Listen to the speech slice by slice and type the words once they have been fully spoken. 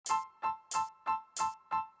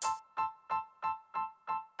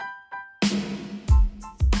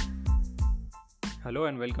Hello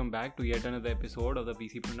and welcome back to yet another episode of the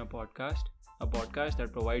VCpreneur podcast, a podcast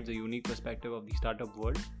that provides a unique perspective of the startup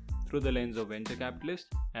world through the lens of venture capitalists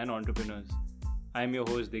and entrepreneurs. I am your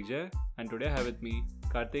host Digjay, and today I have with me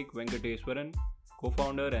Karthik Venkateswaran,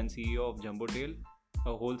 co-founder and CEO of Jumbotail,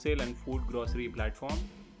 a wholesale and food grocery platform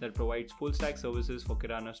that provides full-stack services for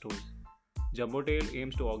Kirana stores. Jumbotail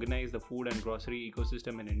aims to organize the food and grocery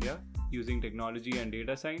ecosystem in India using technology and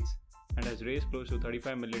data science and has raised close to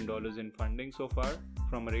 $35 million in funding so far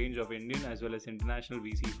from a range of Indian as well as international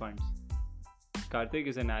VC funds. Karthik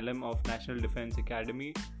is an alum of National Defense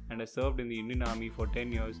Academy and has served in the Indian Army for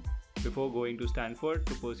 10 years before going to Stanford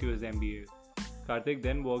to pursue his MBA. Karthik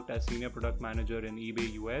then worked as Senior Product Manager in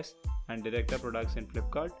eBay US and Director Products in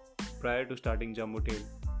Flipkart prior to starting Jumbotail.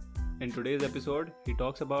 In today's episode, he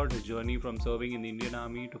talks about his journey from serving in the Indian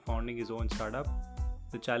Army to founding his own startup,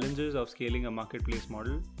 the challenges of scaling a marketplace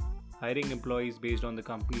model, hiring employees based on the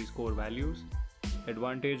company's core values,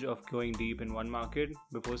 advantage of going deep in one market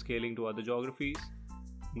before scaling to other geographies,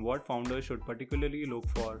 and what founders should particularly look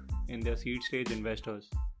for in their seed stage investors.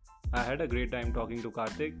 I had a great time talking to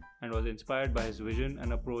Karthik and was inspired by his vision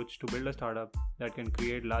and approach to build a startup that can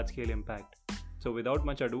create large-scale impact. So without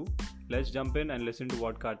much ado, let's jump in and listen to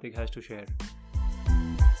what Karthik has to share.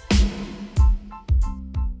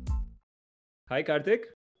 Hi Karthik,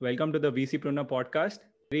 welcome to the VCpreneur podcast.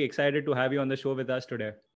 Very excited to have you on the show with us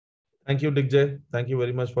today. Thank you, Digjay. Thank you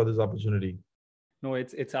very much for this opportunity. No,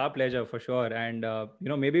 it's our pleasure for sure. And,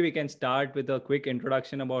 maybe we can start with a quick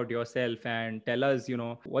introduction about yourself and tell us,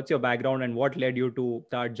 what's your background and what led you to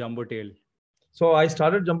start Jumbotail. So I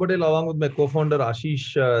started Jumbotail along with my co-founder,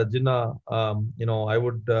 Ashish Jinnah. I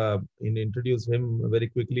would introduce him very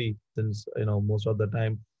quickly since, most of the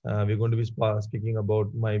time we're going to be speaking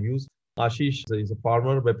about my views. Ashish is a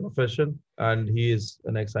farmer by profession, and he is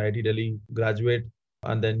an ex-IIT Delhi graduate.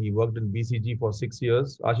 And then he worked in BCG for 6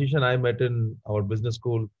 years. Ashish and I met in our business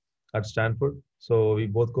school at Stanford. So we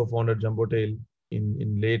both co-founded Jumbotail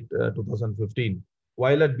in late 2015.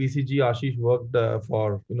 While at BCG, Ashish worked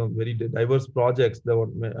for very diverse projects.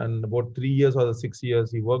 And about 3 years or 6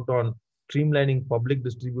 years, he worked on streamlining public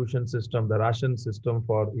distribution system, the ration system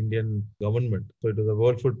for Indian government. So it was a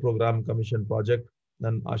World Food Program Commission project.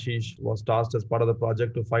 And Ashish was tasked as part of the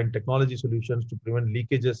project to find technology solutions to prevent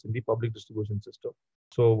leakages in the public distribution system.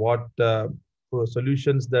 So what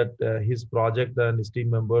solutions that his project and his team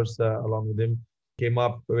members along with him came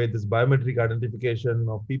up with this biometric identification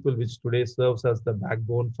of people, which today serves as the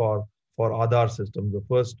backbone for Aadhaar system. The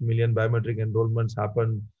first million biometric enrollments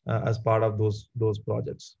happened as part of those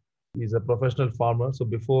projects. He's a professional farmer. So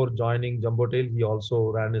before joining Jumbotail, he also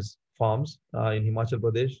ran his farms in Himachal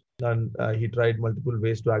Pradesh, and he tried multiple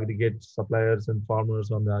ways to aggregate suppliers and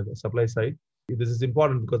farmers on the supply side. This is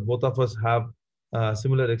important because both of us have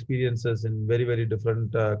similar experiences in very, very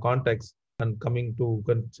different contexts and coming to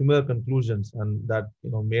similar conclusions, and that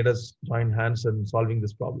made us join hands in solving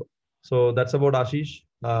this problem. So that's about Ashish.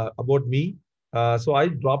 About me, so I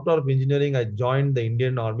dropped out of engineering. I joined the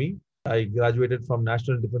Indian Army. I graduated from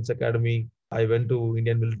National Defense Academy. I went to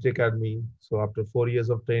Indian Military Academy. So after 4 years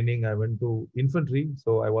of training, I went to infantry.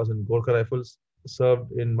 So I was in Gorkha Rifles,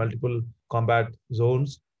 served in multiple combat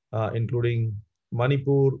zones, including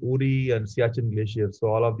Manipur, Uri, and Siachen Glacier. So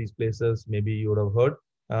all of these places, maybe you would have heard,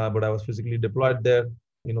 but I was physically deployed there,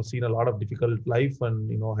 seen a lot of difficult life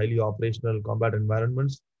and, highly operational combat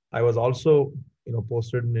environments. I was also,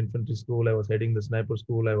 posted in infantry school. I was heading the sniper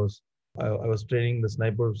school. I was training the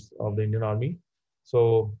snipers of the Indian Army.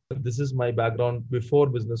 So this is my background before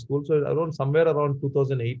business school. So somewhere around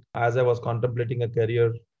 2008, as I was contemplating a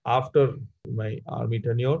career after my army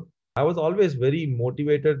tenure, I was always very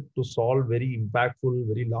motivated to solve very impactful,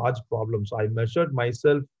 very large problems. So I measured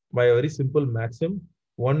myself by a very simple maxim: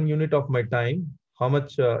 1 unit of my time, how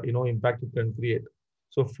much impact it can create.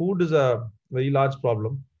 So food is a very large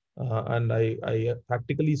problem, and I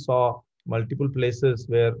practically saw multiple places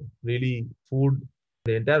where really food,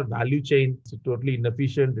 the entire value chain is totally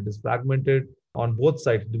inefficient. It is fragmented on both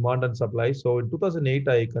sides, demand and supply. So in 2008,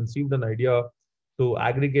 I conceived an idea to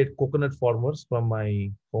aggregate coconut farmers from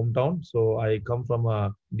my hometown. So I come from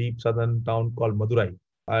a deep southern town called Madurai,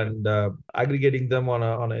 and aggregating them on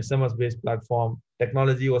a SMS-based platform.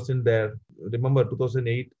 Technology wasn't there. Remember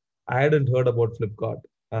 2008, I hadn't heard about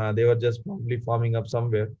Flipkart. They were just probably farming up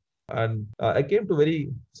somewhere. And I came to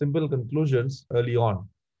very simple conclusions early on.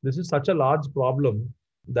 This is such a large problem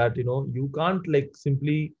that you can't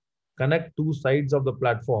simply connect two sides of the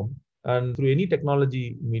platform and through any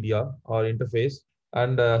technology media or interface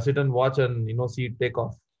and sit and watch and see it take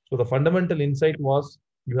off. So the fundamental insight was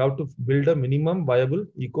You have to build a minimum viable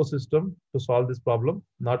ecosystem to solve this problem,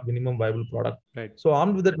 not minimum viable product. Right. So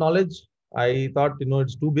armed with that knowledge, I thought,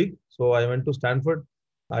 it's too big. So I went to Stanford.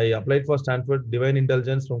 I applied for Stanford Divine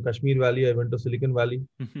Intelligence from Kashmir Valley. I went to Silicon Valley.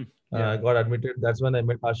 Yeah. I got admitted. That's when I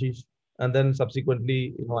met Ashish. And then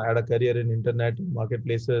subsequently, I had a career in internet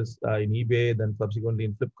marketplaces, in eBay, then subsequently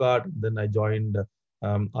in Flipkart. Then I joined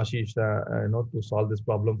Ashish, to solve this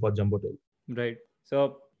problem for Jumbotail. Right.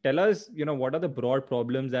 So tell us, what are the broad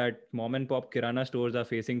problems that mom and pop Kirana stores are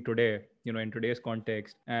facing today, in today's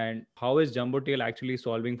context, and how is Jumbotail actually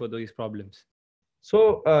solving for these problems?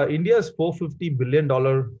 So India's $450 billion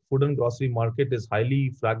food and grocery market is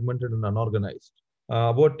highly fragmented and unorganized.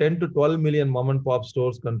 About 10 to 12 million mom and pop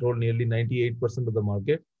stores control nearly 98% of the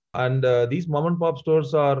market. And these mom and pop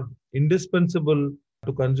stores are indispensable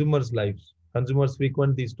to consumers' lives. Consumers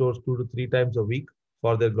frequent these stores 2 to 3 times a week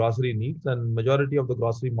for their grocery needs, and majority of the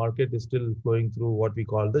grocery market is still flowing through what we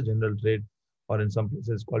call the general trade, or in some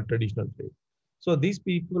places called traditional trade. So these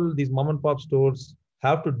people, these mom and pop stores,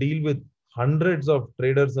 have to deal with hundreds of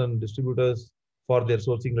traders and distributors for their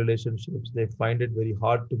sourcing relationships. They find it very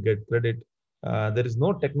hard to get credit. There is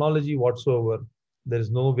no technology whatsoever. There is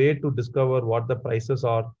no way to discover what the prices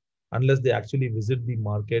are unless they actually visit the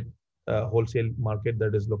market, wholesale market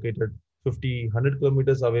that is located 50, 100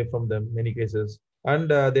 kilometers away from them, many cases. And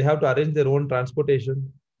they have to arrange their own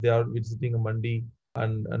transportation. They are visiting a mandi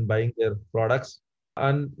and buying their products.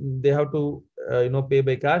 And they have to, pay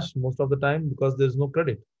by cash most of the time because there is no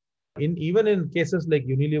credit. Even in cases like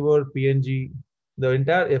Unilever, P&G, the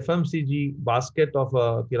entire FMCG basket of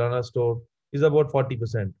a Kirana store is about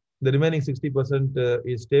 40%. The remaining 60%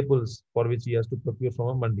 is staples for which he has to procure from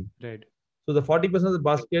a mandi. Right. So the 40% of the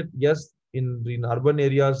basket, yes, in urban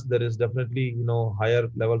areas there is definitely higher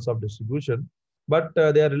levels of distribution, but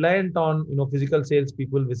they are reliant on physical sales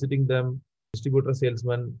people visiting them, distributor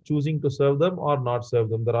salesmen choosing to serve them or not serve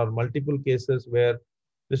them. There are multiple cases where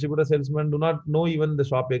distributor salesmen do not know even the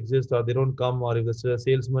shop exists, or they don't come, or if the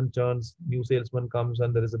salesman churns, new salesman comes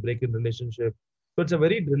and there is a break in relationship. So it's a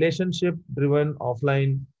very relationship driven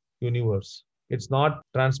offline universe. It's not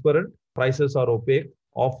transparent. Prices are opaque.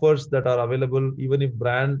 Offers that are available, even if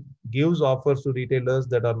brand gives offers to retailers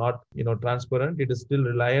that are not transparent, it is still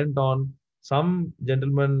reliant on some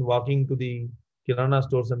gentleman walking to the kirana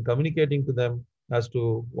stores and communicating to them as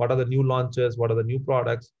to what are the new launches, what are the new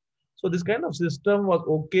products. So this kind of system was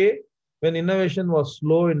okay when innovation was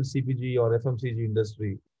slow in CPG or FMCG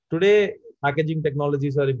industry. Today, packaging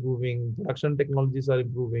technologies are improving, production technologies are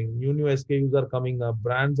improving, new SKUs are coming up,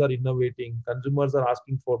 brands are innovating, consumers are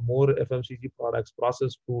asking for more FMCG products,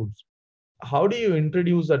 processed foods. How do you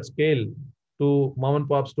introduce at scale to mom and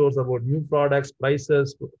pop stores about new products,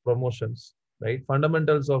 prices, promotions, right?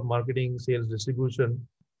 Fundamentals of marketing, sales, distribution,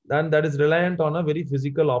 and that is reliant on a very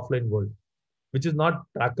physical offline world, which is not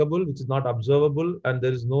trackable, which is not observable, and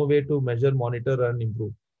there is no way to measure, monitor, and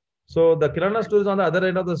improve. So the Kirana store is on the other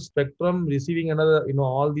end of the spectrum, receiving another,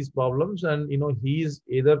 all these problems, and he is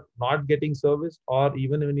either not getting service, or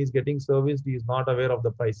even when he's getting serviced, he is not aware of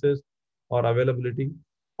the prices or availability.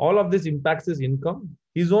 All of this impacts his income,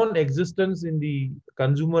 his own existence in the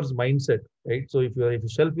consumer's mindset, right? So if the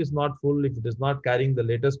shelf is not full, if it is not carrying the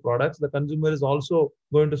latest products, the consumer is also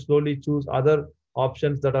going to slowly choose other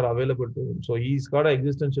options that are available to him. So he's got an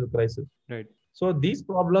existential crisis. Right. So these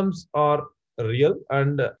problems are real.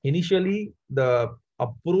 And initially, the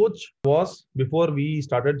approach was, before we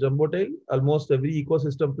started Jumbotail, almost every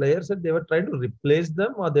ecosystem player said they were trying to replace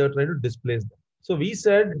them or they were trying to displace them. So we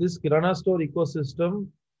said this Kirana store ecosystem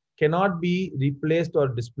cannot be replaced or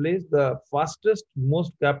displaced. The fastest,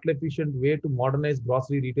 most capital efficient way to modernize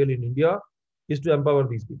grocery retail in India is to empower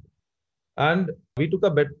these people. And we took a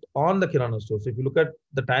bet on the Kirana stores. If you look at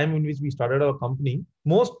the time in which we started our company,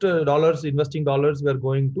 most investing dollars were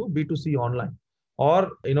going to B2C online,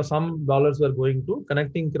 or some dollars were going to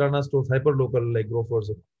connecting Kirana stores hyper local like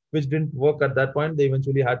grocers, which didn't work at that point. They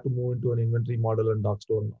eventually had to move into an inventory model and dark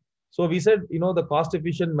store. So we said, the cost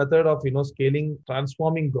efficient method of scaling,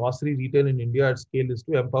 transforming grocery retail in India at scale is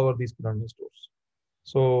to empower these Kirana stores.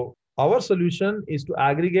 So our solution is to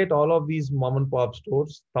aggregate all of these mom and pop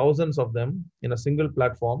stores, thousands of them, in a single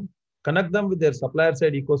platform, connect them with their supplier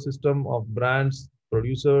side ecosystem of brands,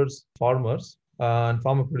 producers, farmers, and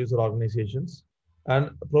farmer producer organizations,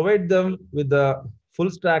 and provide them with the full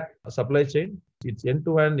stack supply chain. It's end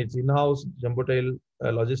to end, it's in-house, Jumbotail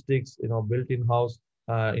logistics, built in-house,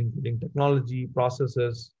 including technology,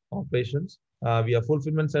 processes, operations. We have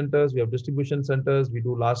fulfillment centers, we have distribution centers, we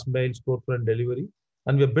do last mile storefront delivery.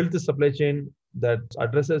 And we have built this supply chain that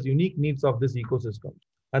addresses unique needs of this ecosystem.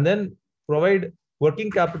 And then provide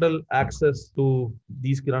working capital access to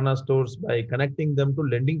these Kirana stores by connecting them to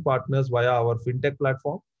lending partners via our fintech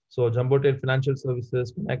platform. So Jumbotail Financial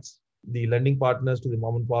Services connects the lending partners to the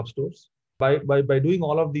mom and pop stores. By doing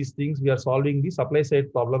all of these things, we are solving the supply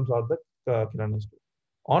side problems of the Kirana store.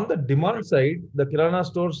 On the demand side, the Kirana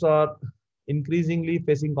stores are increasingly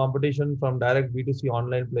facing competition from direct B2C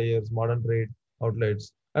online players, modern trade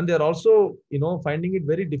outlets. And they're also, finding it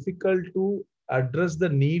very difficult to address the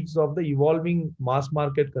needs of the evolving mass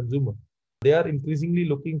market consumer. They are increasingly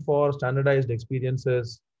looking for standardized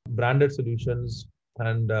experiences, branded solutions,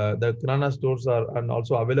 and the Kirana stores are, and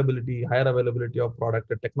also higher availability of product,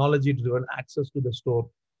 a technology-driven access to the store,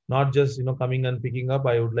 not just coming and picking up.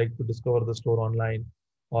 I would like to discover the store online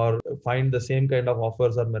or find the same kind of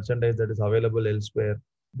offers or merchandise that is available elsewhere.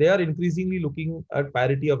 They are increasingly looking at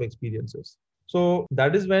parity of experiences. So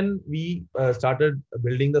that is when we started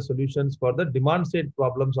building the solutions for the demand side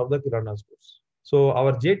problems of the Kirana stores. So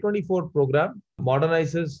our J24 program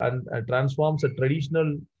modernizes and transforms a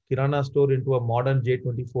traditional Kirana store into a modern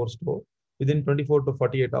J24 store within 24 to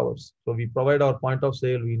 48 hours. So we provide our point of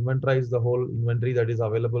sale, we inventorize the whole inventory that is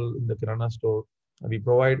available in the Kirana store. We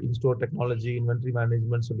provide in-store technology, inventory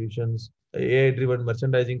management solutions, AI-driven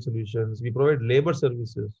merchandising solutions. We provide labor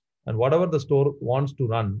services. And whatever the store wants to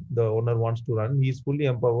run, the owner wants to run, he is fully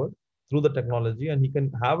empowered through the technology and he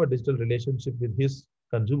can have a digital relationship with his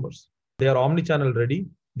consumers. They are omni-channel ready.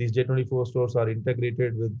 These J24 stores are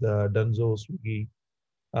integrated with Dunzo, Swiggy,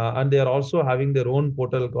 and they are also having their own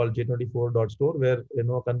portal called J24.store where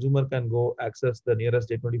a consumer can go access the nearest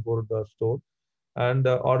J24.store and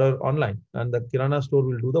order online, and the Kirana store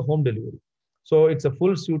will do the home delivery. So it's a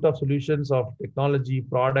full suite of solutions of technology,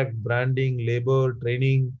 product, branding, labor,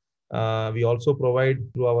 training. We also provide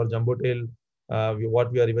through our Jumbotail,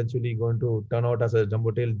 what we are eventually going to turn out as a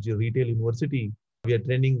Jumbotail Retail University. We are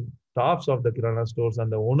training staffs of the Kirana stores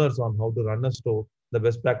and the owners on how to run a store, the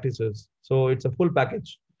best practices. So it's a full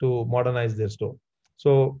package to modernize their store.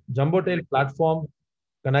 So Jumbotail platform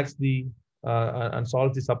connects the and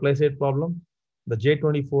solves the supply side problem. The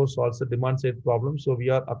J24 solves the demand side problem. So we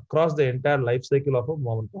are across the entire life cycle of a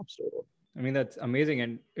mom and pop store. I mean, that's amazing.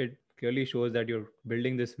 And it clearly shows that you're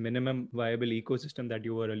building this minimum viable ecosystem that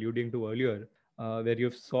you were alluding to earlier, where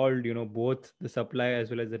you've solved, both the supply as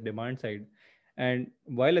well as the demand side. And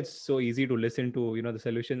while it's so easy to listen to, the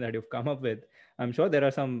solutions that you've come up with, I'm sure there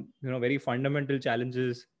are some, very fundamental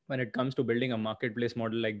challenges when it comes to building a marketplace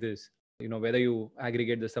model like this. Whether you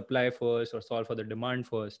aggregate the supply first or solve for the demand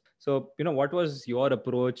first. So, what was your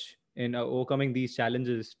approach in overcoming these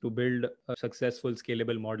challenges to build a successful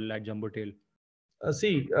scalable model at Jumbotail?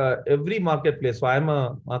 Every marketplace. So I'm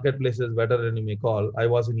a marketplaces veteran, you may call. I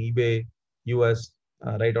was in eBay, US,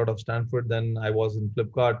 right out of Stanford. Then I was in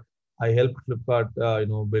Flipkart. I helped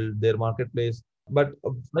Flipkart, build their marketplace. But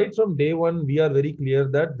right from day one, we are very clear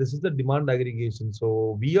that this is the demand aggregation.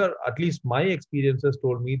 So we are, at least my experiences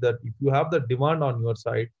told me that if you have the demand on your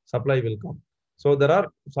side, supply will come. So there are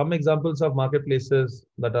some examples of marketplaces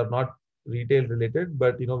that are not retail related,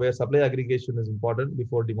 but where supply aggregation is important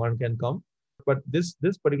before demand can come. But this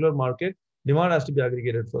particular market, demand has to be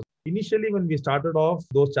aggregated first. Initially, when we started off,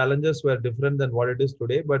 those challenges were different than what it is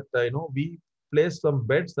today. But we placed some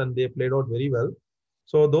bets and they played out very well.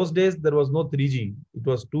 So those days there was no 3G, it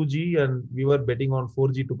was 2G, and we were betting on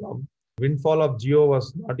 4G to come. Windfall of Geo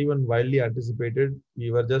was not even widely anticipated.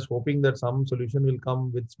 We were just hoping that some solution will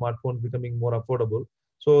come with smartphones becoming more affordable.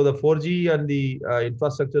 So the 4G and the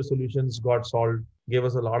infrastructure solutions got solved, gave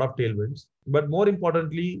us a lot of tailwinds. But more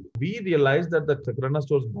importantly, we realized that the Kirana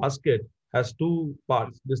store's basket has two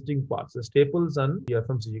parts, distinct parts, the staples and the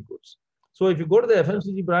FMCG goods. So if you go to the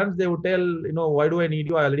FMCG brands, they would tell, why do I need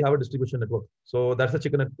you? I already have a distribution network. So that's a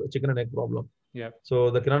chicken and egg problem. Yeah. So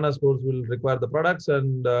the Kirana stores will require the products,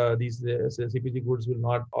 and these CPG goods will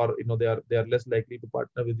not, or they are less likely to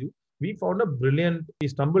partner with you. We found a brilliant. We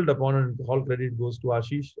stumbled upon, and all credit goes to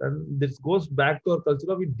Ashish. And this goes back to our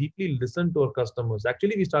culture. We deeply listen to our customers.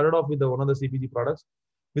 Actually, we started off with one of the CPG products.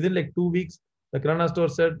 Within like 2 weeks, the Kirana store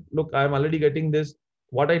said, "Look, I am already getting this.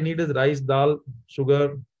 What I need is rice, dal,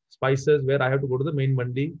 sugar, spices, where I have to go to the main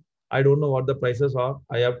mandi. I don't know what the prices are.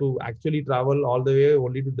 I have to actually travel all the way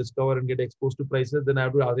only to discover and get exposed to prices. Then I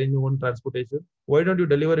have to arrange my own transportation. Why don't you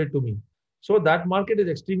deliver it to me?" So that market is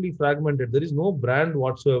extremely fragmented. There is no brand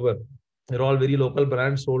whatsoever. They're all very local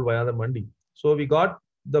brands sold via the mandi. So we got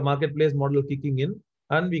the marketplace model kicking in,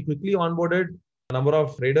 and we quickly onboarded a number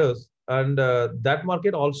of traders. And that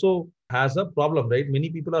market also has a problem, right? Many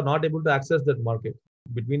people are not able to access that market.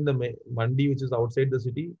 Between the mandi, which is outside the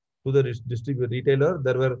city, to the distributor retailer,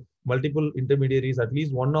 there were multiple intermediaries, at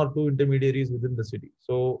least one or two intermediaries within the city.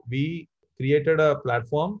 So we created a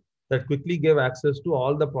platform that quickly gave access to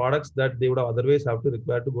all the products that they would have otherwise have to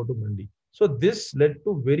require to go to Mandi. So this led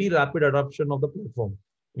to very rapid adoption of the platform.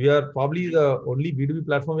 We are probably the only B2B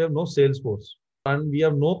platform. We have no sales force and we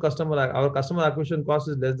have no customer. Our customer acquisition cost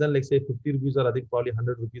is less than like say 50 rupees or I think probably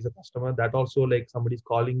 100 rupees a customer. That also like somebody's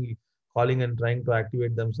calling and trying to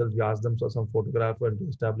activate themselves. We ask them for some photograph and to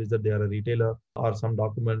establish that they are a retailer or some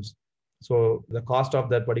documents. So the cost of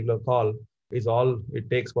that particular call is all it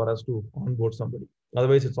takes for us to onboard somebody.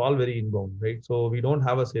 Otherwise, it's all very inbound, right? So we don't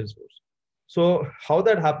have a sales force. So how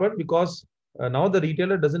that happened? Because now the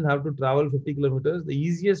retailer doesn't have to travel 50 kilometers. The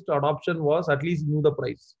easiest adoption was at least he knew the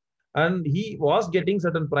price. And he was getting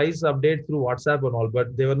certain price updates through WhatsApp and all,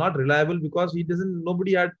 but they were not reliable because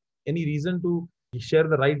nobody had any reason to share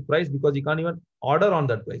the right price because he can't even order on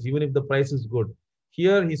that price, even if the price is good.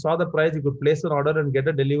 Here, he saw the price, he could place an order and get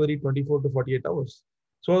a delivery 24 to 48 hours.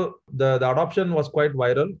 So the adoption was quite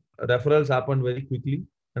viral. Referrals happened very quickly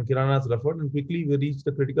and Kiranas referred and quickly we reached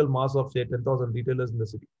the critical mass of say 10,000 retailers in the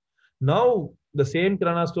city. Now the same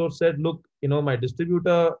Kirana store said, look, my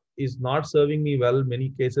distributor is not serving me well.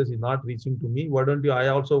 Many cases he's not reaching to me. Why don't you? I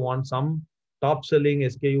also want some top selling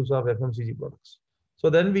SKUs of FMCG products. So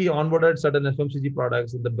then we onboarded certain FMCG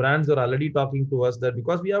products and the brands are already talking to us that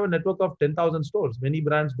because we have a network of 10,000 stores, many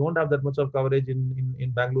brands don't have that much of coverage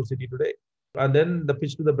in Bangalore city today. And then the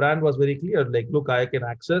pitch to the brand was very clear. Like, look, I can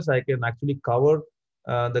actually cover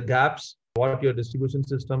the gaps, what your distribution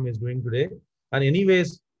system is doing today. And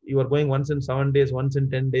anyways, you are going once in 7 days, once in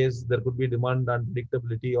 10 days, there could be demand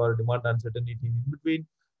unpredictability or demand uncertainty in between.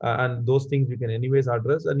 And those things you can anyways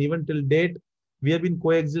address. And even till date, we have been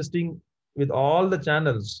coexisting with all the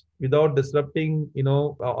channels without disrupting,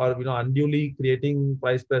 unduly creating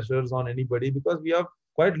price pressures on anybody because we have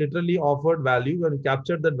quite literally offered value and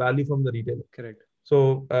captured that value from the retailer. Correct.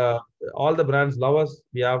 So all the brands love us.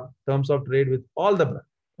 We have terms of trade with all the brands.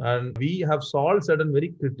 And we have solved certain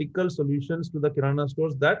very critical solutions to the Kirana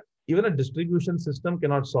stores that even a distribution system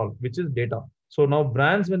cannot solve, which is data. So now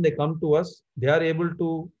brands, when they come to us, they are able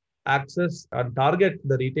to access and target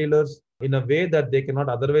the retailers in a way that they cannot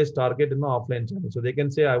otherwise target in the offline channel. So they can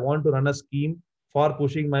say, I want to run a scheme for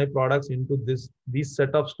pushing my products into these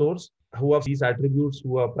set of stores who have these attributes,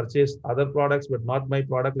 who have purchased other products, but not my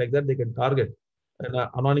product. Like that, they can target in an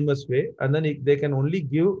anonymous way. And then they can only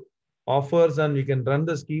give offers and we can run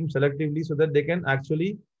the scheme selectively so that they can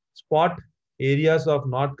actually spot areas of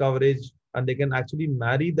not coverage and they can actually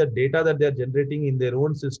marry the data that they're generating in their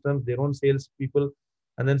own systems, their own sales people,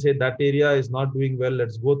 and then say that area is not doing well.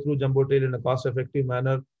 Let's go through Jumbotail in a cost-effective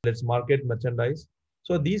manner. Let's market merchandise.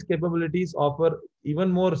 So these capabilities offer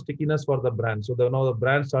even more stickiness for the brand. So now the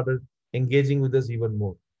brand started engaging with us even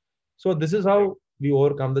more. So this is how we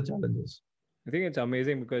overcome the challenges. I think it's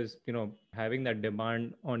amazing because, having that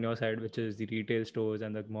demand on your side, which is the retail stores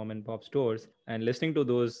and the mom and pop stores, and listening to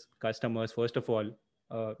those customers, first of all,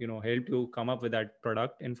 helped you come up with that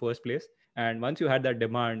product in first place. And once you had that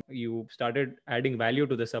demand, you started adding value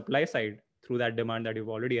to the supply side through that demand that you've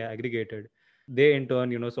already aggregated. They in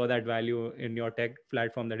turn, saw that value in your tech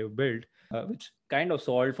platform that you built, which kind of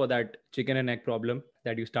solved for that chicken and egg problem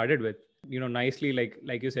that you started with. Nicely,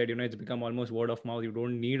 like you said, it's become almost word of mouth. You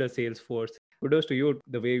don't need a sales force. Kudos to you,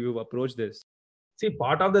 the way you've approached this. See,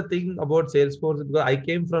 part of the thing about Salesforce, because I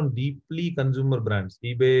came from deeply consumer brands,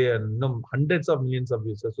 eBay and hundreds of millions of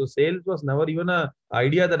users. So sales was never even an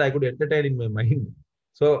idea that I could entertain in my mind.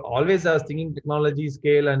 So always I was thinking technology,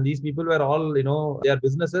 scale, and these people were all, they are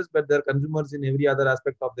businesses, but they're consumers in every other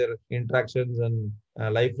aspect of their interactions and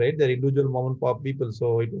life, right? They're individual mom and pop people.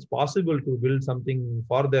 So it was possible to build something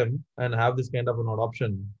for them and have this kind of an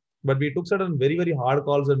adoption. But we took certain very, very hard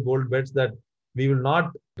calls and bold bets that we will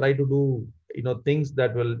not try to do things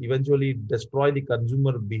that will eventually destroy the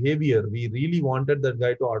consumer behavior. We really wanted that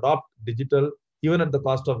guy to adopt digital even at the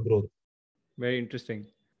cost of growth. Very interesting.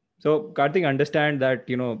 So Karthik, understand that,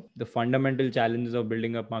 the fundamental challenges of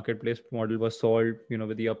building a marketplace model was solved,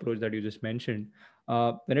 with the approach that you just mentioned.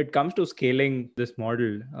 When it comes to scaling this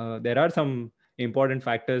model, there are some important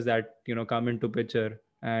factors that, come into picture.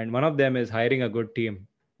 And one of them is hiring a good team.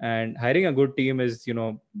 And hiring a good team is,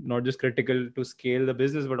 not just critical to scale the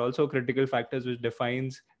business, but also critical factors which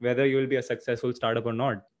defines whether you will be a successful startup or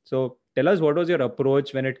not. So tell us, what was your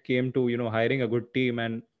approach when it came to, hiring a good team,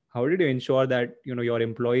 and how did you ensure that, your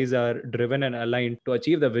employees are driven and aligned to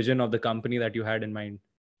achieve the vision of the company that you had in mind?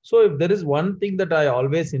 So if there is one thing that I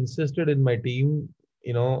always insisted in my team,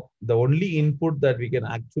 the only input that we can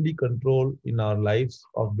actually control in our lives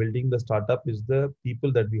of building the startup is the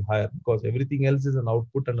people that we hire, because everything else is an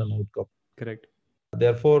output and an outcome. Correct.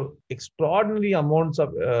 Therefore, extraordinary amounts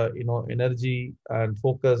of energy and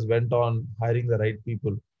focus went on hiring the right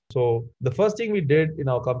people. So the first thing we did in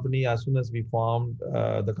our company, as soon as we formed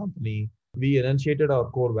the company, we enunciated our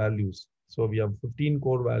core values. So we have 15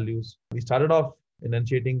 core values. We started off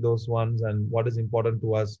enunciating those ones and what is important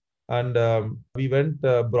to us. And we went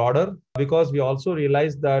broader because we also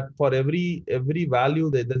realized that for every value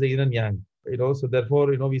there's a yin and yang. So therefore,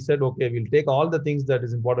 we said, okay, we'll take all the things that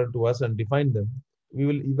is important to us and define them. We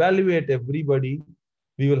will evaluate everybody.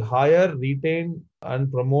 We will hire, retain, and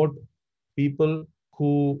promote people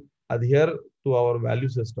who adhere to our value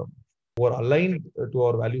system, who are aligned to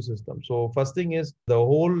our value system. So first thing is the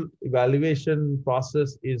whole evaluation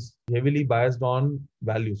process is heavily biased on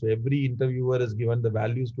values. So every interviewer is given the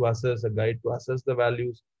values to assess, a guide to assess the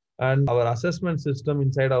values. And our assessment system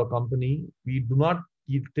inside our company, we do not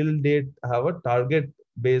till date have a target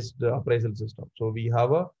based appraisal system. So we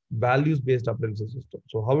have a values based appraisal system.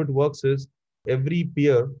 So how it works is every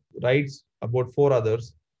peer writes about four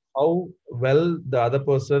others how well the other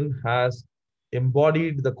person has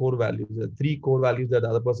embodied the core values, the three core values that the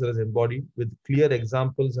other person has embodied with clear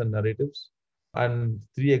examples and narratives, and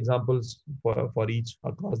three examples for each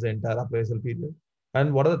across the entire appraisal period.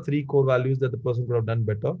 And what are the three core values that the person could have done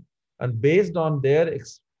better? And based on their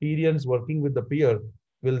experience working with the peer,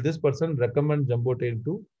 will this person recommend Jumbotail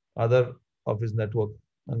to other of his network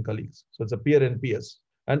and colleagues? So it's a peer and peers.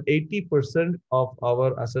 And 80% of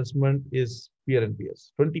our assessment is peer and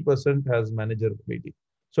peers. 20% has manager rating.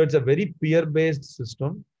 So it's a very peer-based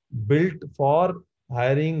system built for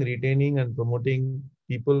hiring, retaining, and promoting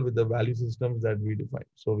people with the value systems that we define.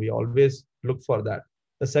 So we always look for that.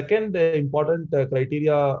 The second important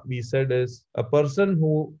criteria we said is a person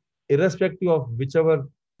who, irrespective of whichever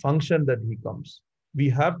function that he comes, we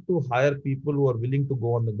have to hire people who are willing to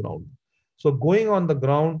go on the ground. So going on the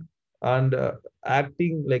ground and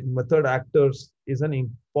acting like method actors is an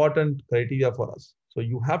important criteria for us. So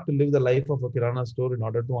you have to live the life of a Kirana store in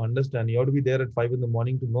order to understand. You have to be there at 5 in the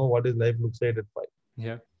morning to know what his life looks like at 5.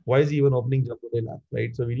 Yeah. Why is he even opening Jumbotail app,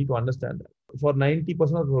 right? So we need to understand that. For 90%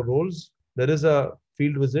 of our roles, there is a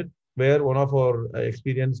field visit where one of our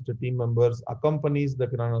experienced team members accompanies the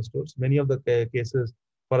Kirana stores. Many of the cases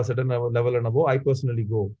for a certain level and above, I personally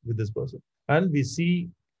go with this person. And we see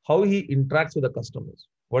how he interacts with the customers.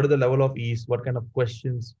 What is the level of ease? What kind of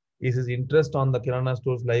questions? Is his interest on the Kirana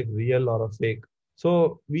store's life real or a fake?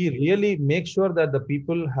 So we really make sure that the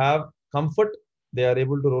people have comfort. They are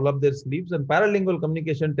able to roll up their sleeves, and paralingual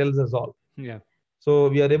communication tells us all. Yeah. So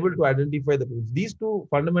we are able to identify the people. These two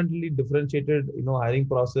fundamentally differentiated, hiring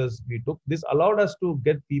process we took. This allowed us to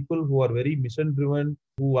get people who are very mission driven,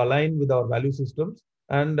 who align with our value systems.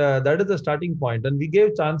 And that is the starting point. And we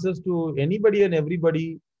gave chances to anybody and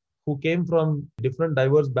everybody who came from different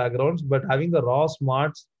diverse backgrounds, but having the raw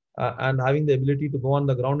smarts and having the ability to go on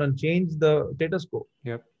the ground and change the status quo.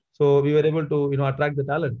 Yep. So we were able to, attract the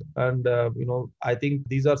talent. And, I think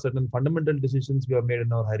these are certain fundamental decisions we have made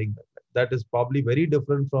in our hiring. That is probably very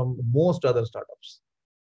different from most other startups.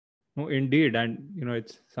 No, indeed. And,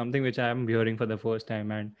 it's something which I am hearing for the first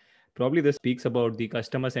time. And probably this speaks about the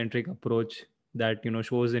customer-centric approach that,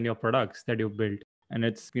 shows in your products that you've built. And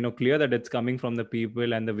it's, clear that it's coming from the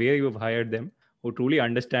people and the way you've hired them who truly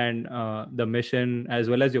understand the mission as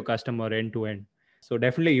well as your customer end to end. So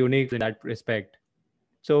definitely unique in that respect.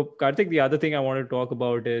 So Karthik, the other thing I want to talk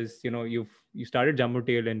about is, you started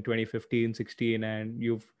Jumbotail in 2015, 16, and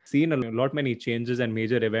you've seen a lot many changes and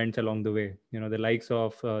major events along the way. The likes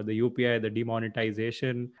of the UPI, the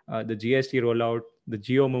demonetization, the GST rollout, the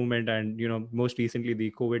Geo movement, and, most recently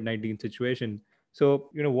the COVID-19 situation. So,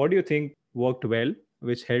 what do you think worked well,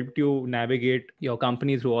 which helped you navigate your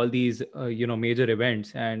company through all these, major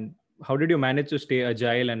events? And how did you manage to stay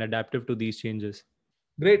agile and adaptive to these changes?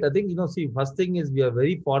 Great. I think, first thing is we are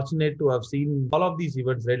very fortunate to have seen all of these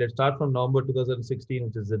events, right? Let's start from November 2016,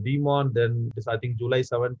 which is the Demon. Then I think July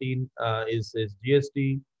 17 is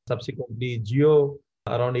GST. Subsequently, Geo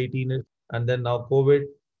around 18. And then now COVID,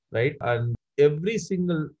 right? And every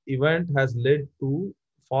single event has led to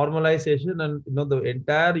formalization and, the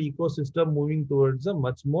entire ecosystem moving towards a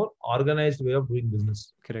much more organized way of doing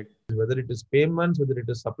business. Correct. Whether it is payments, whether it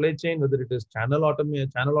is supply chain, whether it is channel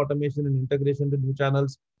automation and integration to new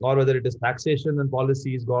channels, or whether it is taxation and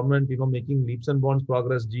policies, government, making leaps and bounds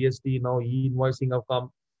progress, GST, now e-invoicing have come.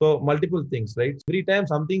 So multiple things, right? Every time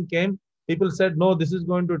something came, people said, no, this is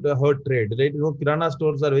going to hurt trade, right? Kirana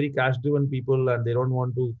stores are very cash-driven people and they don't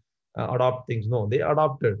want to adopt things. No, they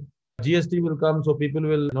adopted. GST will come, so people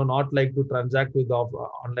will not like to transact with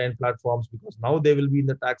online platforms because now they will be in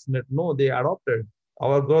the tax net. No, they adopted.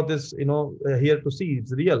 Our growth is here to see.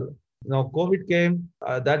 It's real. Now, COVID came,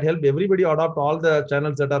 that helped everybody adopt all the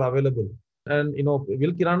channels that are available. And,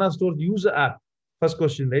 will Kirana stores use the app? First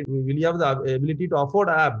question, right? Will you have the ability to afford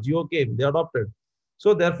an app? Geo came, they adopted.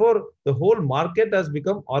 So therefore, the whole market has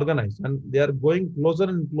become organized and they are going closer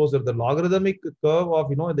and closer. The logarithmic curve of,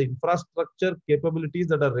 the infrastructure capabilities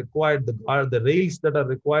that are required, the rails that are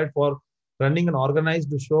required for running an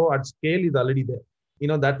organized show at scale is already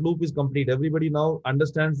there. That loop is complete. Everybody now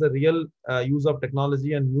understands the real use of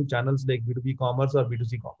technology and new channels like B2B commerce or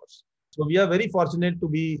B2C commerce. So we are very fortunate to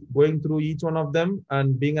be going through each one of them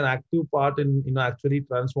and being an active part in actually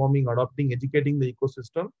transforming, adopting, educating the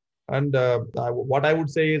ecosystem. And what I would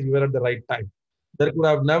say is we were at the right time. There could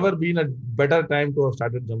have never been a better time to have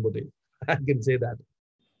started Jumbotail. I can say that.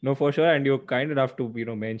 No, for sure. And you're kind enough to,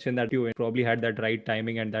 mention that you probably had that right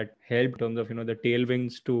timing and that helped in terms of, the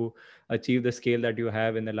tailwinds to achieve the scale that you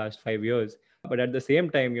have in the last 5 years. But at the same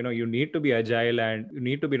time, you need to be agile and you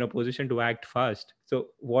need to be in a position to act fast. So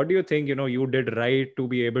what do you think, you did right to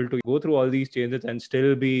be able to go through all these changes and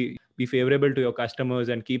still be favorable to your customers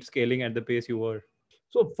and keep scaling at the pace you were?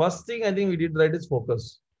 So first thing I think we did right is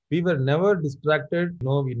focus. We were never distracted.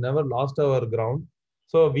 No, we never lost our ground.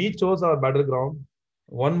 So we chose our battleground.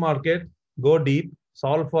 One market, go deep,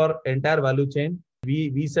 solve for entire value chain.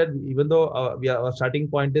 We said even though our starting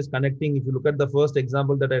point is connecting. If you look at the first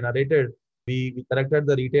example that I narrated, we connected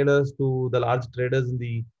the retailers to the large traders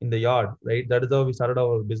in the yard, right? That is how we started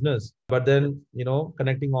our business. But then,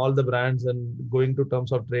 connecting all the brands and going to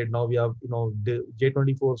terms of trade. Now we have,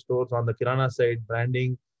 J24 stores on the Kirana side,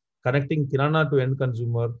 branding, connecting Kirana to end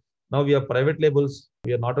consumer. Now we have private labels.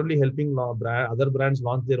 We are not only helping other brands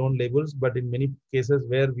launch their own labels, but in many cases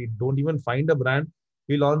where we don't even find a brand,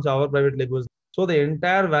 we launch our private labels. So the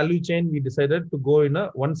entire value chain, we decided to go in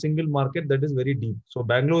one single market that is very deep. So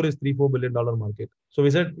Bangalore is $3-4 billion market. So we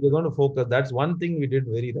said we're going to focus. That's one thing we did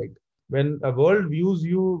very right. When a world views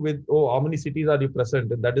you with, how many cities are you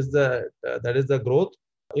present, and that is the growth.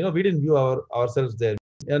 We didn't view ourselves there.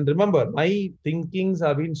 And remember, my thinkings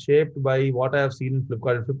have been shaped by what I have seen in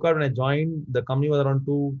Flipkart. Flipkart, when I joined, the company was around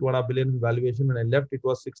 2.5 billion valuation. When I left, it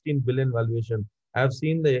was 16 billion valuation. I have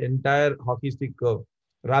seen the entire hockey stick curve,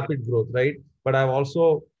 rapid growth, right? But I've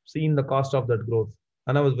also seen the cost of that growth.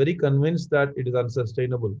 And I was very convinced that it is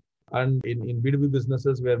unsustainable. And in B2B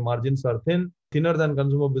businesses where margins are thinner than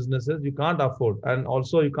consumer businesses, you can't afford. And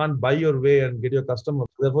also you can't buy your way and get your customer.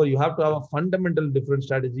 Therefore, you have to have a fundamental different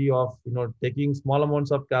strategy of, taking small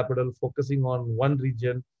amounts of capital, focusing on one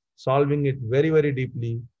region, solving it very, very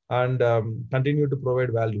deeply, and continue to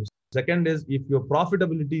provide value. Second is, if your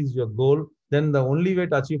profitability is your goal, then the only way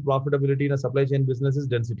to achieve profitability in a supply chain business is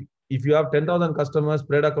density. If you have 10,000 customers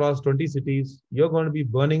spread across 20 cities, you're going to be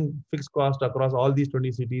burning fixed cost across all these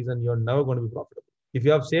 20 cities and you're never going to be profitable. If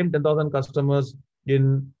you have same 10,000 customers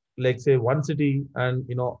in, like say, one city and,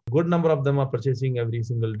 good number of them are purchasing every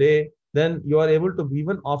single day, then you are able to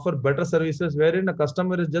even offer better services wherein a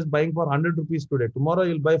customer is just buying for 100 rupees today. Tomorrow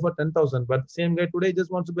you'll buy for 10,000, but the same guy today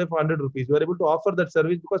just wants to buy for 100 rupees. You are able to offer that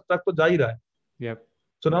service because truck to ja hi raha hai. Yep.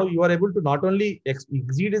 So now you are able to not only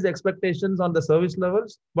exceed his expectations on the service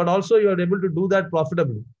levels, but also you are able to do that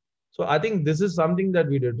profitably. So I think this is something that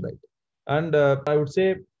we did right. And I would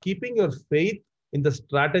say keeping your faith in the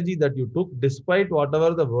strategy that you took, despite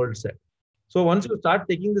whatever the world said. So once you start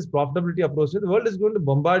taking this profitability approach, the world is going to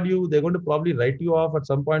bombard you. They're going to probably write you off at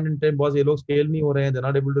some point in time. Boss, ye log scale nahi ho rahe hain. They're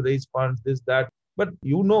not able to raise funds, this, that. But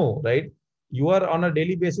right? You are on a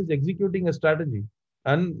daily basis executing a strategy.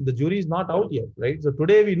 And the jury is not out yet, right? So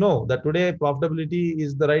today we know that today profitability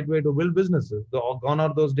is the right way to build businesses. Gone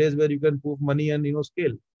are those days where you can poof money and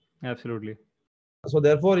scale. Absolutely. So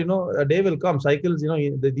therefore, a day will come. Cycles,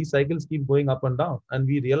 these cycles keep going up and down, and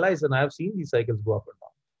we realize, and I have seen these cycles go up and down.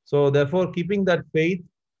 So therefore, keeping that faith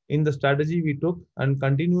in the strategy we took and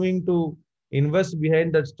continuing to invest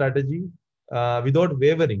behind that strategy without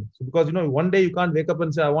wavering. So because one day you can't wake up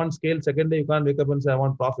and say I want scale. Second day you can't wake up and say I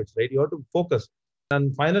want profits, right? You have to focus.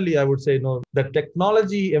 And finally, I would say, the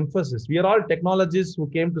technology emphasis. We are all technologists who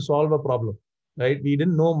came to solve a problem, right? We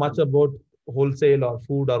didn't know much about wholesale or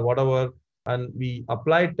food or whatever. And we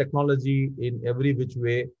applied technology in every which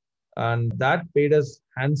way. And that paid us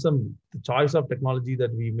handsomely. The choice of technology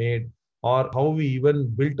that we made, or how we even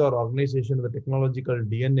built our organization, the technological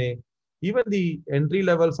DNA, even the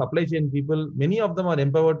entry-level supply chain people, many of them are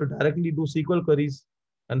empowered to directly do SQL queries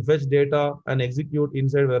and fetch data and execute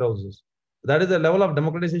inside warehouses. That is the level of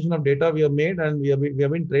democratization of data we have made, and we have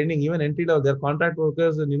been training even entry level. They're contract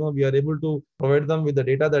workers, and we are able to provide them with the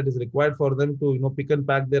data that is required for them to pick and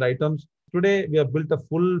pack their items. Today, we have built a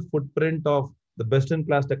full footprint of the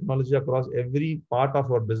best-in-class technology across every part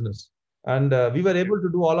of our business. And we were able to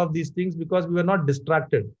do all of these things because we were not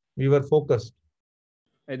distracted. We were focused.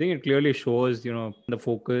 I think it clearly shows, the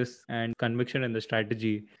focus and conviction in the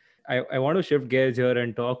strategy. I want to shift gears here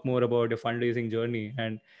and talk more about your fundraising journey.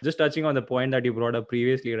 And just touching on the point that you brought up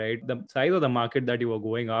previously, right? The size of the market that you were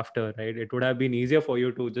going after, right? It would have been easier for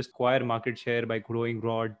you to just acquire market share by growing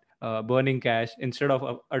broad, burning cash instead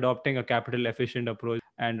of adopting a capital efficient approach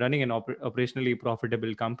and running an operationally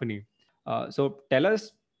profitable company. So tell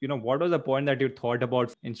us, what was the point that you thought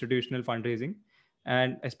about institutional fundraising?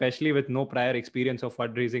 And especially with no prior experience of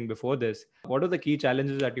fundraising before this, what are the key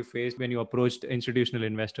challenges that you faced when you approached institutional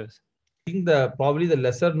investors? I think the probably the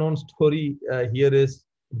lesser known story here is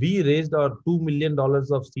we raised our $2 million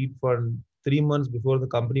of seed fund 3 months before the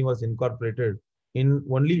company was incorporated in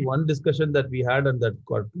only one discussion that we had, and that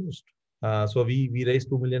got closed. So we raised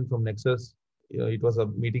 2 million from Nexus. It was a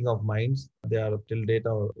meeting of minds. They are till date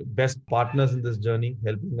our best partners in this journey,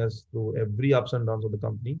 helping us through every ups and downs of the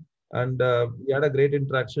company. And we had a great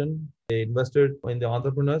interaction. They invested in the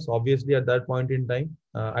entrepreneurs. Obviously, at that point in time,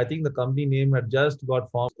 I think the company name had just got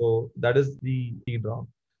formed. So that is the seed round.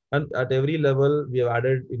 And at every level, we have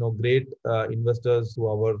added, great investors to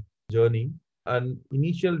our journey. And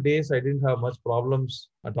initial days, I didn't have much problems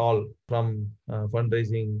at all from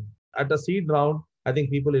fundraising. At a seed round, I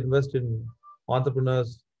think people invest in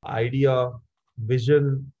entrepreneurs, idea,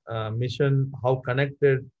 vision, mission, how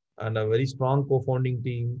connected, and a very strong co-founding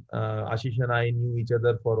team. Ashish and I knew each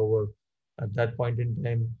other for over, at that point in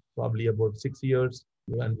time, probably about 6 years.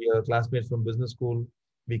 And we are classmates from business school.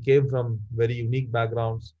 We came from very unique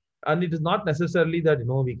backgrounds. And it is not necessarily that,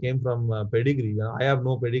 we came from pedigree. I have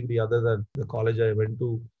no pedigree other than the college I went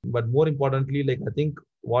to. But more importantly, like I think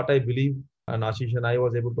what I believe and Ashish and I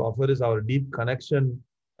was able to offer is our deep connection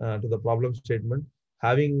to the problem statement,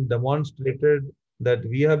 having demonstrated that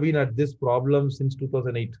we have been at this problem since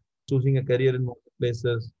 2008, choosing a career in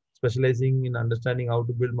marketplaces, specializing in understanding how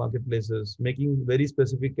to build marketplaces, making very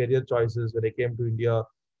specific career choices. When I came to India,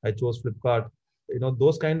 I chose Flipkart.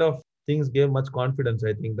 Those kind of things gave much confidence.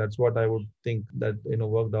 I think that's what I would think that,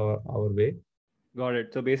 worked our way. Got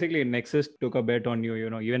it. So basically, Nexus took a bet on you,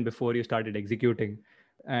 even before you started executing.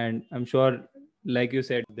 And I'm sure, like you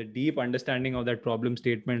said, the deep understanding of that problem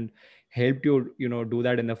statement helped you, do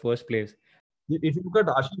that in the first place. If you look at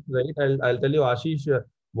Ashish, right, I'll tell you, Ashish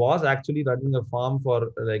was actually running a farm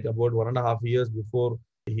for like about 1.5 years before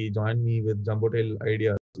he joined me with Jumbotail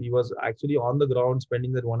idea. He was actually on the ground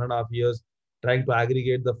spending that 1.5 years trying to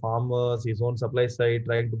aggregate the farmers, his own supply side,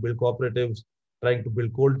 trying to build cooperatives, trying to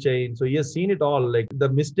build cold chain. So he has seen it all. Like the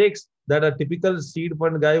mistakes that a typical seed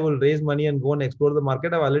fund guy will raise money and go and explore the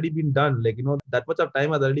market have already been done. Like, that much of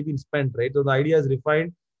time has already been spent, right? So the idea is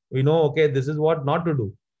refined. We know, okay, this is what not to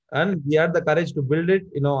do, and we had the courage to build it.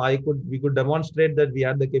 We could demonstrate that we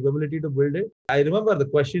had the capability to build it. I remember the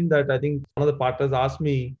question that I think one of the partners asked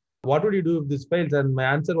me, what would you do if this fails? And my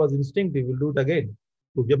answer was instinctive: we'll do it again.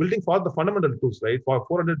 So we are building for the fundamental tools, right? For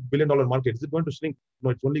 $400 billion market, is it going to shrink? No,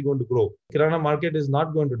 it's only going to grow. Kirana market is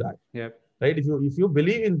not going to die. Yep. Right? If you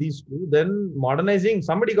believe in these two, then modernizing,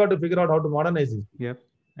 somebody got to figure out how to modernize it. Yep.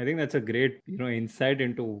 I think that's a great, insight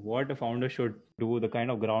into what a founder should do, the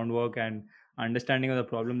kind of groundwork and understanding of the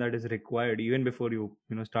problem that is required even before you,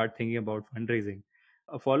 start thinking about fundraising.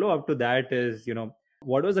 A follow up to that is,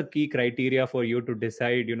 what was the key criteria for you to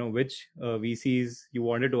decide, which VCs you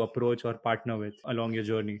wanted to approach or partner with along your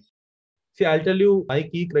journey? See, I'll tell you my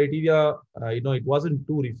key criteria. It wasn't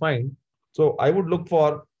too refined. So I would look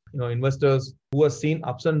for, investors who have seen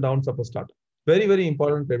ups and downs of a startup. Very, very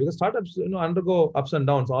important because startups, undergo ups and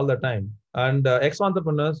downs all the time. And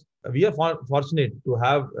ex-entrepreneurs, we are fortunate to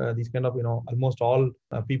have these kind of, almost all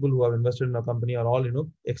people who have invested in a company are all,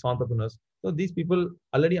 ex-entrepreneurs. So these people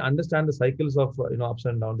already understand the cycles of, ups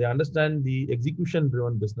and downs. They understand the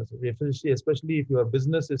execution-driven businesses, especially if your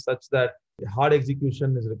business is such that hard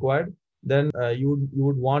execution is required. Then you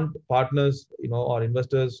would want partners, or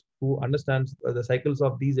investors who understands the cycles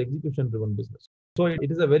of these execution-driven business. So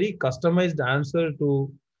it is a very customized answer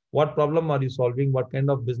to what problem are you solving, what kind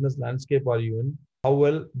of business landscape are you in, how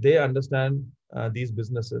well they understand these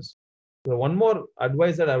businesses. So one more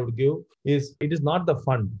advice that I would give is it is not the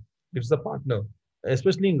fund, it's the partner.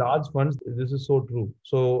 Especially in large funds, this is so true.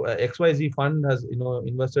 So XYZ fund has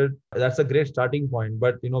invested. That's a great starting point.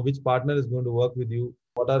 But which partner is going to work with you?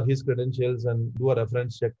 What are his credentials? And do a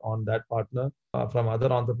reference check on that partner from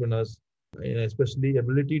other entrepreneurs. Especially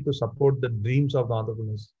ability to support the dreams of the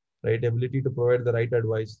entrepreneurs, right? Ability to provide the right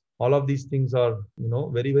advice. All of these things are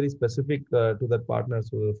very, very specific to that partner.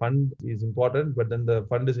 So the fund is important, but then the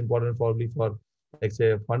fund is important probably for, like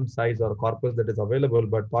say, a fund size or a corpus that is available,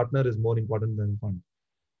 but partner is more important than fund.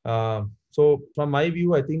 So from my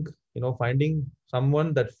view, I think, finding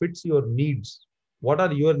someone that fits your needs. What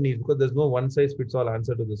are your needs? Because there's no one size fits all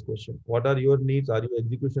answer to this question. What are your needs? Are you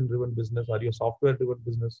execution driven business? Are you a software driven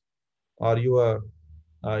business? Are you a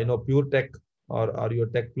pure tech, or are you a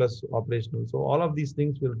tech plus operational? So all of these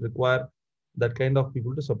things will require that kind of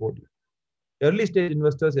people to support you. Early stage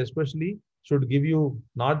investors especially should give you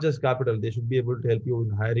not just capital, they should be able to help you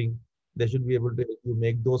in hiring, they should be able to help you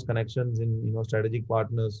make those connections in strategic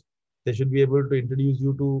partners, they should be able to introduce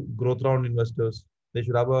you to growth round investors, they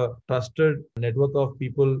should have a trusted network of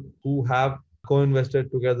people who have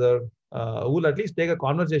co-invested together, who will at least take a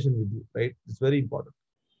conversation with you, right? It's very important.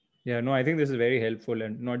 Yeah, no, I think this is very helpful,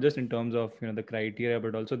 and not just in terms of the criteria,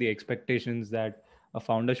 but also the expectations that a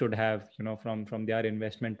founder should have, from their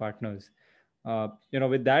investment partners.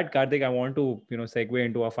 With that, Karthik, I want to segue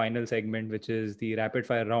into our final segment, which is the rapid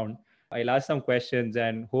fire round. I'll ask some questions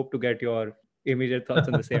and hope to get your immediate thoughts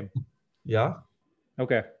on the same. Yeah.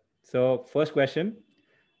 Okay. So, first question: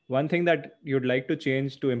 one thing that you'd like to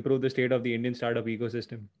change to improve the state of the Indian startup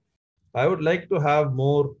ecosystem? I would like to have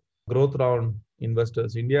more growth round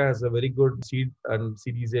investors. India has a very good seed and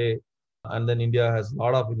Series A, and then India has a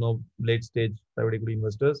lot of late stage private equity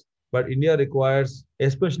investors. But India requires,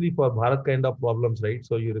 especially for Bharat kind of problems, right?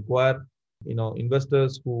 So you require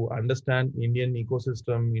investors who understand Indian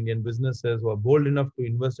ecosystem, Indian businesses, who are bold enough to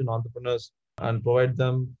invest in entrepreneurs and provide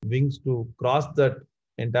them wings to cross that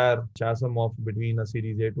entire chasm of between a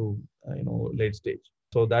Series A to late stage.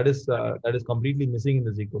 So that is completely missing in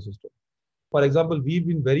this ecosystem. For example, we've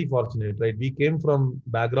been very fortunate, right? We came from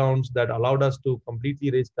backgrounds that allowed us to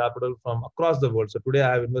completely raise capital from across the world. So today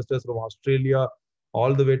I have investors from Australia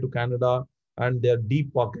all the way to Canada, and they're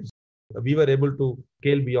deep pockets. We were able to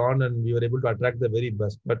scale beyond and we were able to attract the very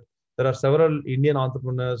best. But there are several Indian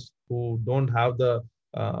entrepreneurs who don't have the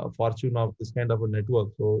fortune of this kind of a network.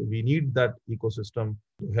 So we need that ecosystem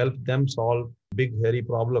to help them solve big, hairy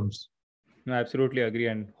problems. No, I absolutely agree,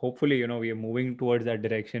 and hopefully, we are moving towards that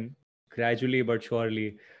direction gradually but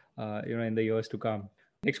surely, in the years to come.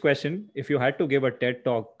 Next question: if you had to give a TED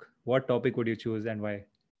talk, what topic would you choose and why?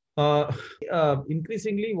 Uh,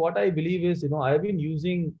 Increasingly, what I believe is, I've been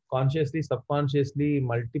using consciously, subconsciously,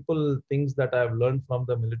 multiple things that I've learned from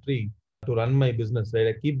the military to run my business. Right,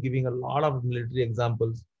 I keep giving a lot of military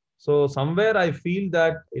examples. So somewhere I feel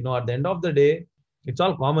that at the end of the day, it's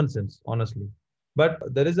all common sense, honestly. But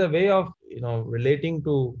there is a way of relating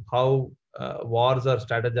to how wars are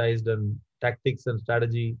strategized and tactics and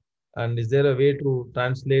strategy. And is there a way to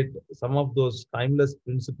translate some of those timeless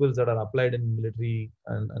principles that are applied in military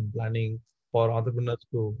and planning for entrepreneurs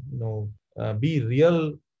to, be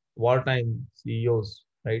real wartime CEOs,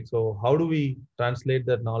 right? So how do we translate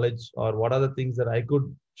that knowledge, or what are the things that I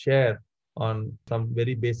could share on some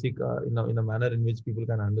very basic, in a manner in which people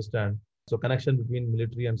can understand? So connection between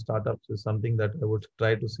military and startups is something that I would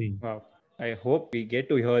try to see. Wow. I hope we get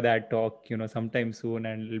to hear that talk, sometime soon,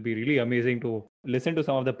 and it'll be really amazing to listen to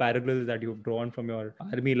some of the parallels that you've drawn from your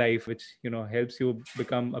army life, which, helps you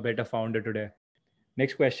become a better founder today.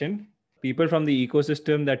 Next question: people from the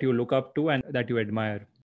ecosystem that you look up to and that you admire.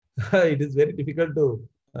 It is very difficult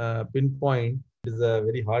to pinpoint. It is a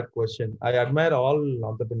very hard question. I admire all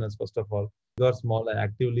entrepreneurs, first of all. Big or small, I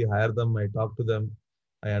actively hire them, I talk to them,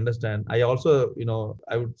 I understand. I also,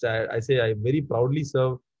 I would say I very proudly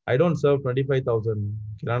serve. I don't serve 25,000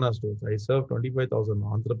 Kirana stores. I serve 25,000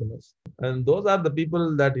 entrepreneurs. And those are the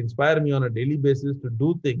people that inspire me on a daily basis to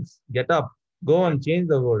do things, get up, go and change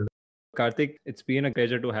the world. Karthik, it's been a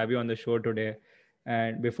pleasure to have you on the show today.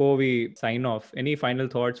 And before we sign off, any final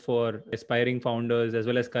thoughts for aspiring founders as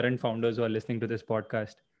well as current founders who are listening to this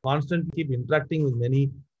podcast? Constantly keep interacting with many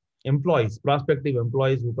employees, prospective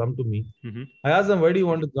employees who come to me. Mm-hmm. I ask them, where do you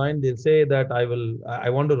want to join? They'll say that I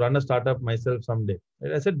want to run a startup myself someday.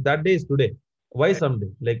 I said, that day is today. Why someday?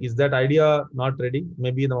 Like, is that idea not ready?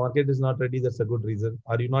 Maybe the market is not ready. That's a good reason.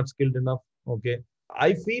 Are you not skilled enough? Okay.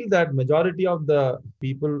 I feel that majority of the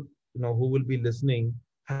people, who will be listening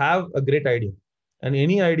have a great idea. And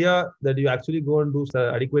any idea that you actually go and do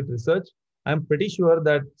adequate research, I'm pretty sure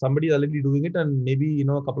that somebody is already doing it, and maybe, a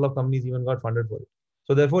couple of companies even got funded for it.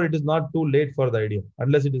 So therefore, it is not too late for the idea,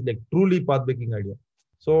 unless it is like truly path-breaking idea.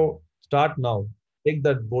 So start now. Take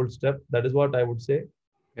that bold step. That is what I would say.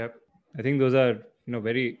 Yep. I think those are,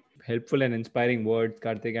 very helpful and inspiring words,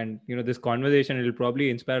 Karthik. And, this conversation will probably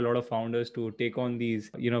inspire a lot of founders to take on these,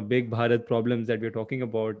 big Bharat problems that we're talking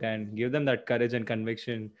about and give them that courage and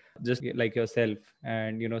conviction, just like yourself,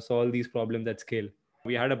 and, solve these problems at scale.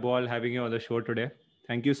 We had a ball having you on the show today.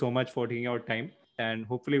 Thank you so much for taking out time. And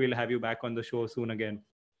hopefully we'll have you back on the show soon again.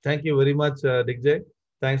 Thank you very much, Digjay.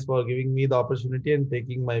 Thanks for giving me the opportunity and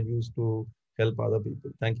taking my views to help other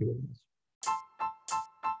people. Thank you very much.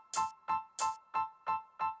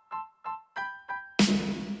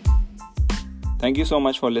 Thank you so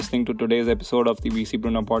much for listening to today's episode of the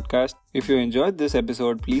VCpreneur podcast. If you enjoyed this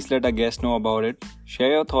episode, please let our guests know about it,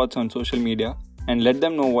 share your thoughts on social media, and let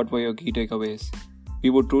them know what were your key takeaways. We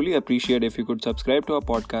would truly appreciate if you could subscribe to our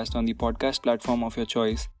podcast on the podcast platform of your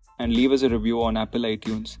choice and leave us a review on Apple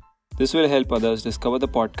iTunes. This will help others discover the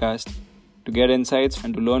podcast. To get insights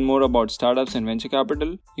and to learn more about startups and venture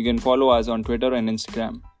capital, you can follow us on Twitter and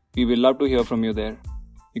Instagram. We will love to hear from you there.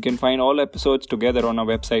 You can find all episodes together on our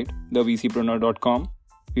website, thevcpreneur.com.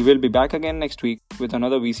 We will be back again next week with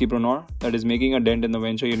another VCpreneur that is making a dent in the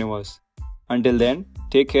venture universe. Until then,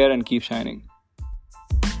 take care and keep shining.